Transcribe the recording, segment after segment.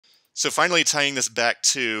So finally tying this back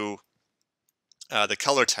to the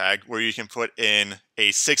color tag, where you can put in a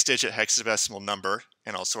 6-digit hexadecimal number,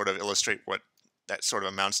 and I'll sort of illustrate what that sort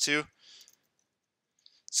of amounts to.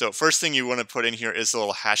 So first thing you want to put in here is the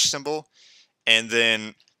little hash symbol, and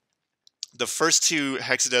then the first two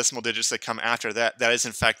hexadecimal digits that come after that, that is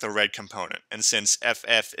in fact the red component. And since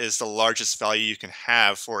FF is the largest value you can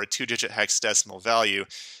have for a 2-digit hexadecimal value,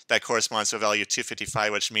 that corresponds to a value of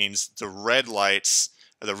 255, which means the red lights,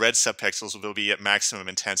 or the red subpixels, will be at maximum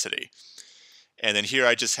intensity. And then here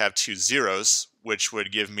I just have 2 zeros, which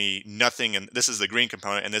would give me nothing, and this is the green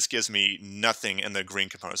component, and this gives me nothing in the green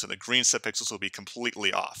component. So the green subpixels will be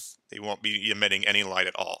completely off. They won't be emitting any light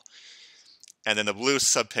at all. And then the blue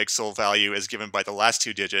subpixel value is given by the last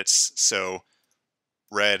 2 digits, so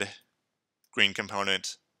red, green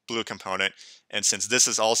component, blue component. And since this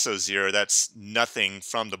is also 0, that's nothing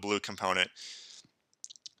from the blue component.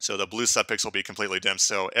 So the blue subpixel will be completely dim.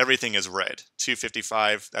 So everything is red.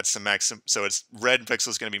 255, that's the maximum. So it's red pixel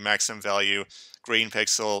is going to be maximum value, green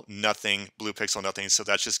pixel, nothing, blue pixel, nothing. So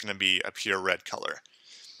that's just going to be a pure red color.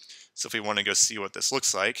 So if we want to go see what this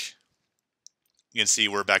looks like, you can see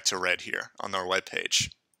we're back to red here on our web page.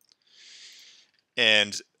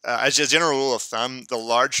 And as a general rule of thumb, the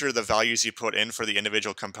larger the values you put in for the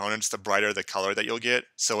individual components, the brighter the color that you'll get.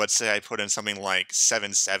 So let's say I put in something like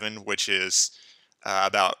 77, which is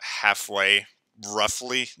about halfway,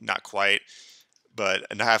 roughly, not quite, but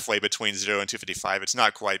halfway between 0 and 255. It's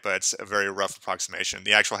not quite, but it's a very rough approximation.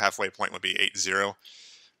 The actual halfway point would be 80,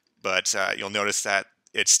 but you'll notice that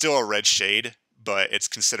it's still a red shade, but it's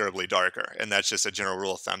considerably darker, and that's just a general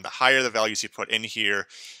rule of thumb. The higher the values you put in here,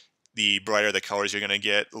 the brighter the colors you're going to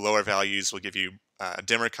get. Lower values will give you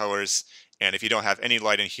dimmer colors, and if you don't have any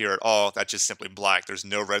light in here at all, that's just simply black. There's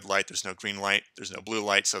no red light, there's no green light, there's no blue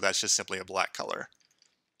light, so that's just simply a black color,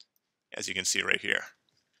 as you can see right here.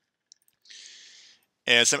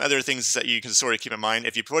 And some other things that you can sort of keep in mind,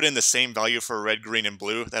 if you put in the same value for red, green, and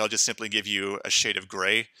blue, that'll just simply give you a shade of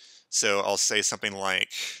gray. So I'll say something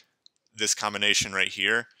like this combination right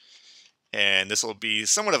here, and this will be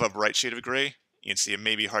somewhat of a bright shade of gray. You can see it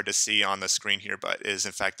may be hard to see on the screen here, but it is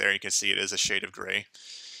in fact there. You can see it is a shade of gray.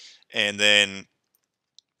 And then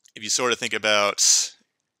if you sort of think about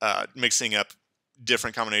mixing up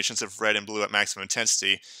different combinations of red and blue at maximum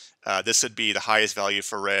intensity, this would be the highest value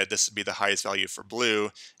for red, this would be the highest value for blue,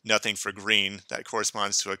 nothing for green. That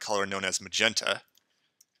corresponds to a color known as magenta,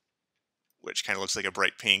 which kind of looks like a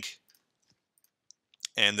bright pink.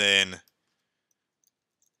 And then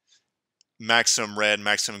maximum red,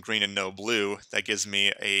 maximum green, and no blue, that gives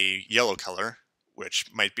me a yellow color, which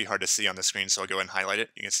might be hard to see on the screen, so I'll go ahead and highlight it.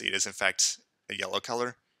 You can see it is in fact a yellow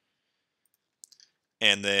color.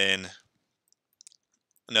 And then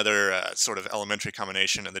another sort of elementary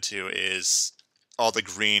combination of the two is all the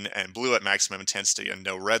green and blue at maximum intensity and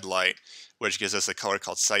no red light, which gives us a color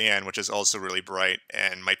called cyan, which is also really bright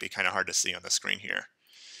and might be kind of hard to see on the screen here.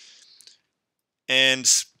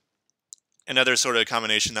 And another sort of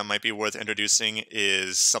combination that might be worth introducing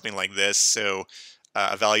is something like this. So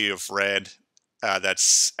a value of red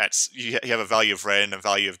you have a value of red and a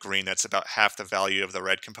value of green that's about half the value of the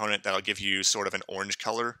red component. That'll give you sort of an orange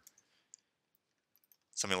color,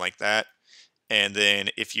 something like that. And then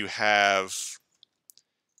if you have,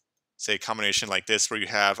 say, a combination like this where you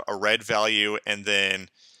have a red value and then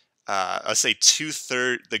let's say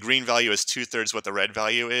the green value is 2/3 what the red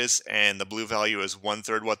value is, and the blue value is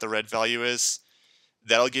 1/3 what the red value is,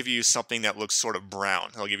 that'll give you something that looks sort of brown.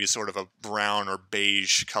 It'll give you sort of a brown or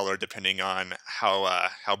beige color depending on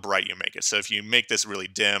how bright you make it. So if you make this really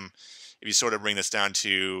dim, if you sort of bring this down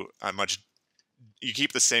to you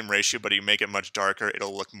keep the same ratio, but you make it much darker,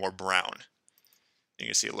 it'll look more brown. You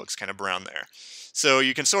can see it looks kind of brown there. So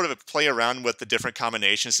you can sort of play around with the different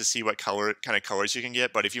combinations to see what kind of colors you can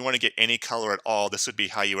get. But if you want to get any color at all, this would be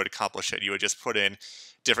how you would accomplish it. You would just put in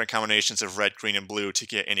different combinations of red, green, and blue to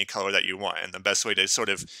get any color that you want. And the best way to sort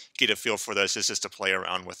of get a feel for this is just to play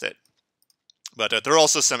around with it. But there are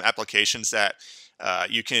also some applications that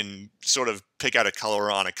you can sort of pick out a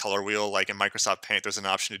color on a color wheel. Like in Microsoft Paint, there's an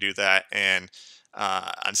option to do that. And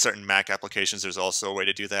on certain Mac applications, there's also a way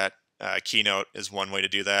to do that. Keynote is one way to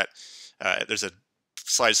do that. There's a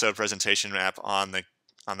slideshow presentation app on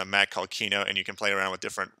the Mac called Keynote, and you can play around with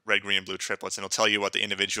different red, green, and blue triplets, and it'll tell you what the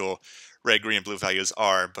individual red, green, and blue values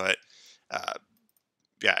are. But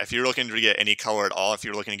yeah, if you're looking to get any color at all, if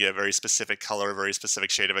you're looking to get a very specific color, a very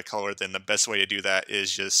specific shade of a color, then the best way to do that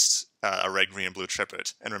is just a red, green, and blue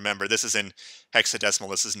triplet. And remember, this is in hexadecimal.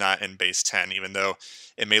 This is not in base 10, even though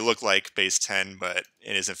it may look like base 10, but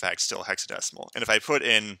it is in fact still hexadecimal. And if I put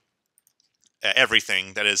in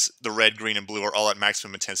everything that is the red, green, and blue are all at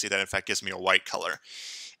maximum intensity. That in fact gives me a white color.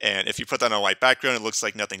 And if you put that on a white background, it looks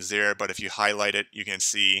like nothing's there, but if you highlight it, you can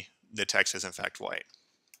see the text is in fact white.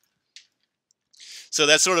 So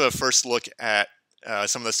that's sort of a first look at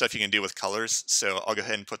some of the stuff you can do with colors. So I'll go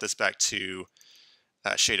ahead and put this back to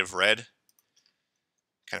shade of red,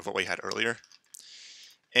 kind of what we had earlier.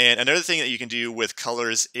 And another thing that you can do with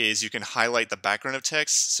colors is you can highlight the background of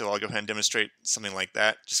text. So I'll go ahead and demonstrate something like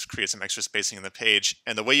that, just to create some extra spacing in the page.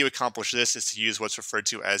 And the way you accomplish this is to use what's referred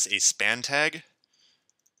to as a span tag.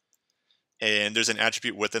 And there's an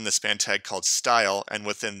attribute within the span tag called style, and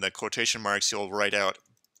within the quotation marks you'll write out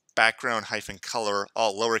background-color,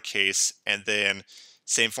 all lowercase, and then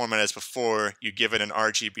same format as before, you give it an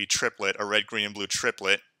RGB triplet, a red, green, and blue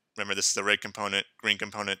triplet. Remember, this is the red component, green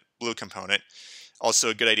component, blue component. Also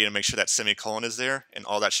a good idea to make sure that semicolon is there, and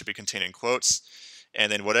all that should be contained in quotes.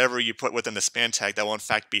 And then whatever you put within the span tag, that will in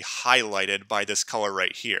fact be highlighted by this color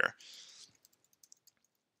right here.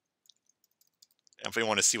 And if we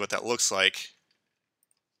want to see what that looks like,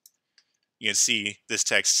 you can see this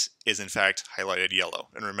text is in fact highlighted yellow.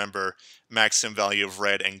 And remember, maximum value of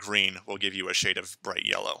red and green will give you a shade of bright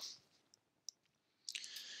yellow.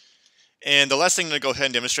 And the last thing to go ahead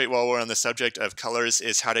and demonstrate while we're on the subject of colors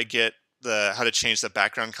is how to change the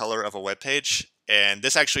background color of a web page. And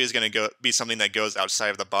this actually is going to be something that goes outside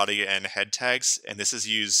of the body and head tags. And this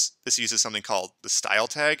uses something called the style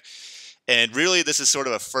tag. And really, this is sort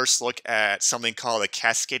of a first look at something called a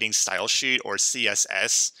cascading style sheet, or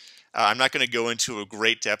CSS. I'm not going to go into a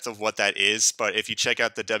great depth of what that is, but if you check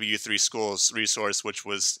out the W3 Schools resource, which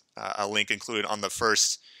was a link included on the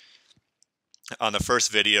first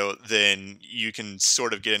video, then you can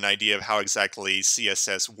sort of get an idea of how exactly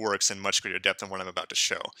CSS works in much greater depth than what I'm about to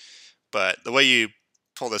show. But the way you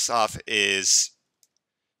pull this off is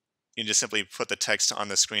you just simply put the text on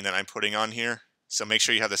the screen that I'm putting on here. So make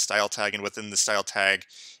sure you have the style tag, and within the style tag,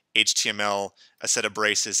 HTML, a set of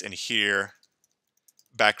braces, and here,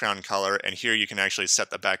 background color, and here you can actually set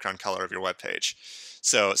the background color of your web page.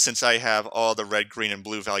 So since I have all the red, green, and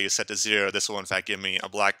blue values set to 0, this will in fact give me a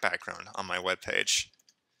black background on my web page.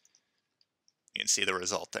 You can see the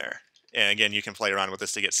result there. And again, you can play around with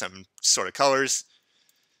this to get some sort of colors.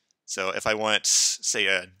 So if I want, say,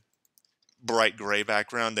 a bright gray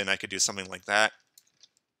background, then I could do something like that.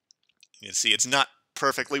 You can see it's not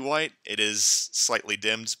perfectly white. It is slightly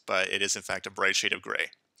dimmed, but it is in fact a bright shade of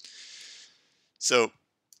gray. So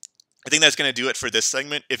I think that's going to do it for this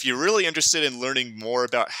segment. If you're really interested in learning more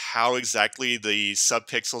about how exactly the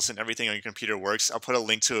subpixels and everything on your computer works, I'll put a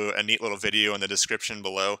link to a neat little video in the description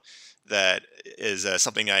below that is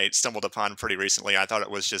something I stumbled upon pretty recently. I thought it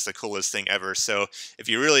was just the coolest thing ever. So if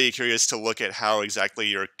you're really curious to look at how exactly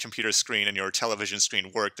your computer screen and your television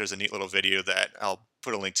screen work, there's a neat little video that I'll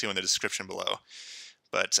put a link to in the description below.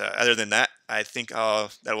 But other than that, I think that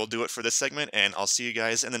will do it for this segment, and I'll see you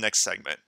guys in the next segment.